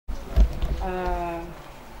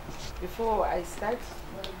Before I start,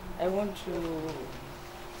 I want to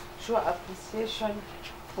show appreciation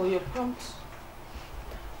for your prompt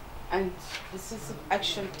and decisive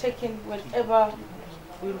action taken whenever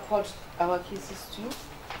we report our cases to you.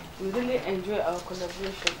 We really enjoy our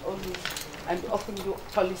collaboration always and open door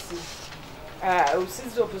policies. I will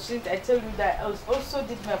seize the opportunity. I tell you that I also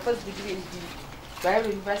did my first degree in the Bayero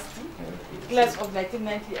University, class of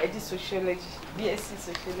 1990. I did sociology, BSc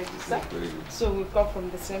sociology, sir. So we come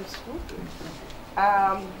from the same school.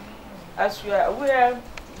 As you are aware,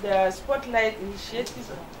 the Spotlight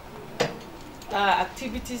initiative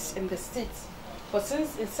activities in the state. But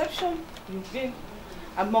since inception, you've been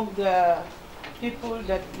among the people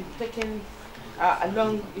that we've taken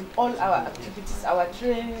along in all our activities, our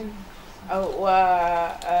training, our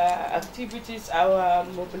activities, our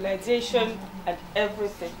mobilization, and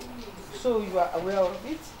everything. So you are aware of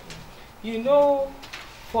it. You know,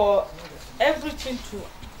 for everything to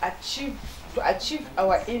achieve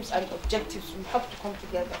our aims and objectives, we have to come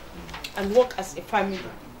together and work as a family.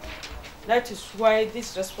 That is why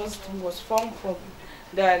this response team was formed from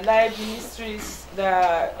the live ministries,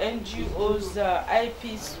 the NGOs, the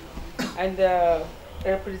IPs, and the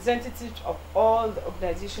representatives of all the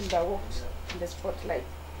organizations that worked in the Spotlight.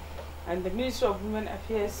 And the Ministry of Women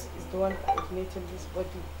Affairs is the one coordinating this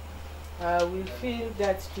body. We feel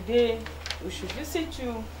that today we should visit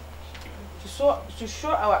you to show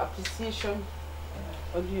our appreciation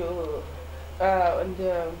on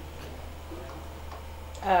the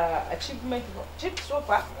achievement achieved so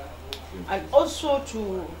far, and also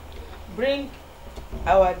to bring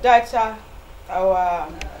our data,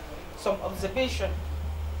 some observation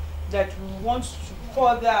that we want to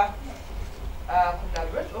further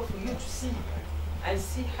collaborate, or for you to see and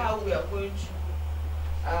see how we are going to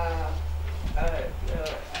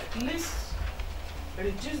at least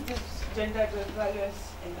reduce this gender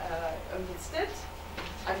violence in the state,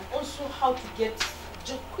 and also how to get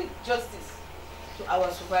quick justice to our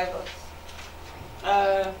survivors.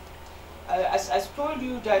 As I told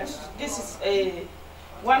you that this is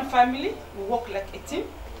one family, we work like a team.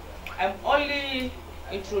 I'm only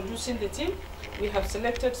introducing the team. We have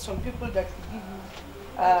selected some people that will give you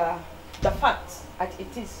the facts as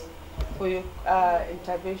it is for your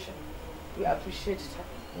intervention. We appreciate it.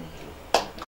 Thank you.